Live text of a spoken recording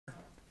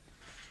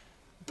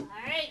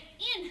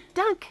in.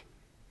 Dunk.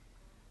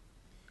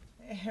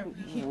 There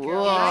we go.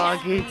 Whoa,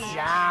 Nice good reach.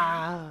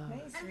 job.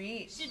 Nice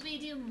reach. Should we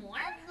do more?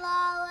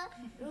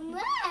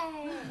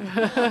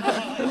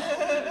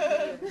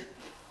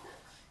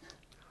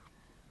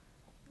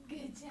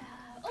 Good job.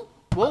 Oh,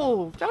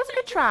 Whoa, that was a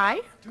good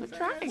try. Good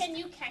try. can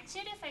you catch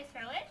it if I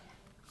throw it?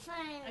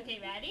 Fine. Okay,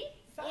 ready?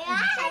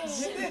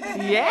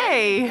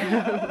 Yay.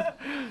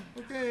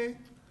 Okay.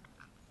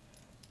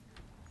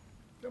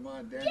 Come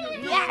on, Daniel.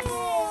 Yes.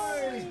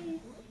 Boy.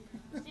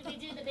 Should we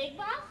do the big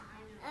ball?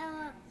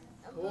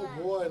 Oh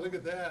boy, look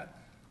at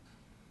that.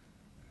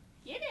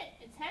 Get it.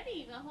 It's heavy.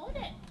 You gotta hold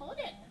it. Hold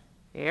it.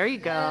 There you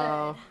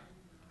go.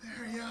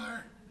 There you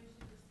are.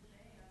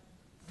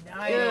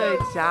 Nice. Good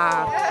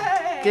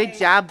job. Good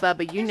job,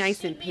 Bubba. You're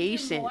nice and Should we do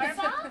patient. more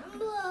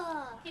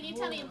ball? Can you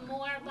tell me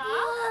more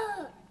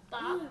ball?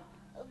 Ball?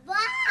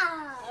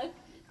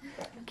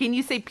 Can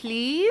you say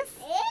please?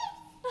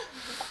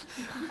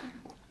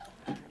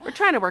 We're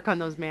trying to work on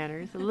those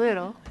manners a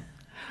little.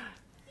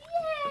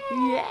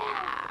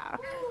 Yeah.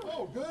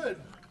 Oh, good.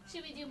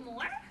 Should we do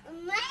more?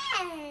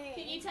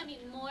 Can you tell me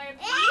more,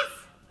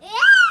 please?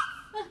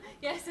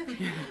 Yes.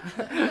 Okay.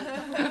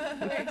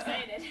 We're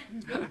excited.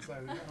 He's very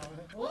excited.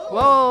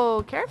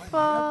 Whoa,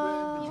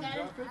 careful. You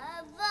gotta,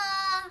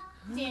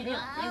 Daniel,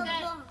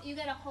 you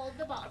gotta hold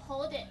the ball.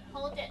 Hold it.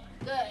 Hold it.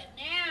 Good.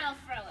 Now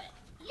throw it.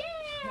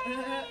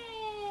 Yay!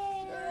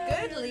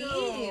 Good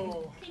lead.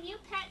 Can you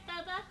pet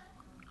Bubba?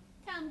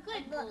 Tell him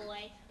good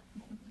boy.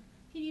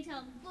 Can you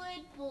tell him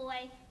good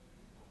boy?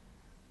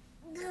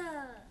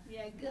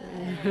 Yeah,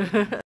 good.